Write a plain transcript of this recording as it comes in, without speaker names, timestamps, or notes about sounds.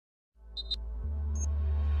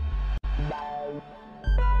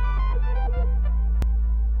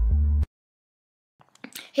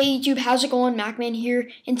Hey YouTube, how's it going? MacMan here,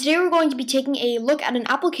 and today we're going to be taking a look at an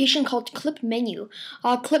application called ClipMenu.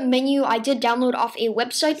 ClipMenu I did download off a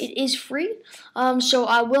website. It is free, so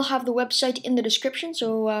I will have the website in the description,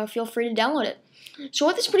 so feel free to download it. So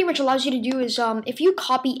what this pretty much allows you to do is if you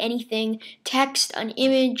copy anything, text, an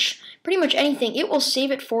image, pretty much anything, it will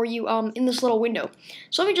save it for you in this little window.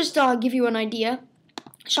 So let me just give you an idea.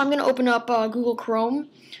 So I'm going to open up Google Chrome.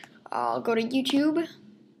 I'll go to YouTube.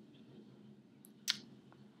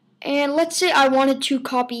 And let's say I wanted to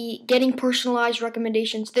copy getting personalized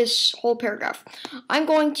recommendations, this whole paragraph. I'm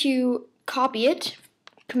going to copy it,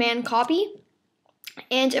 Command copy,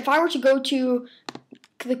 and if I were to go to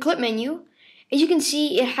the clip menu, as you can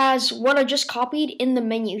see, it has what I just copied in the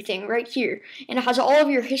menu thing right here. And it has all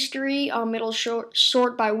of your history. It'll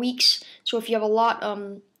sort by weeks, so if you have a lot,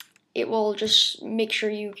 it will just make sure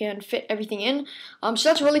you can fit everything in. So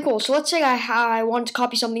that's really cool. So let's say I want to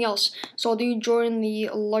copy something else. So I'll do join the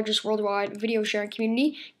largest worldwide video sharing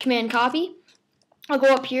community, Command copy. I'll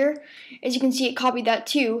go up here. As you can see, it copied that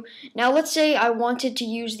too. Now let's say I wanted to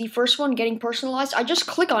use the first one, getting personalized. I just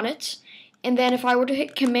click on it, and then if I were to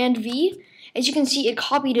hit Command V, as you can see, it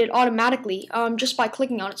copied it automatically just by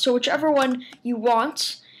clicking on it. So whichever one you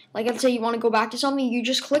want, like let's say you want to go back to something, you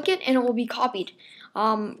just click it and it will be copied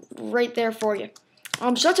right there for you.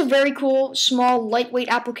 So that's a very cool, small, lightweight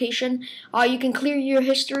application. You can clear your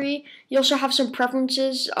history. You also have some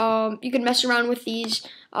preferences. You can mess around with these.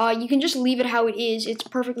 You can just leave it how it is. It's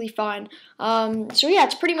perfectly fine. So yeah,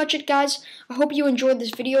 that's pretty much it, guys. I hope you enjoyed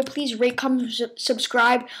this video. Please rate, comment,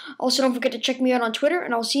 subscribe. Also, don't forget to check me out on Twitter,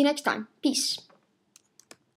 and I'll see you next time. Peace.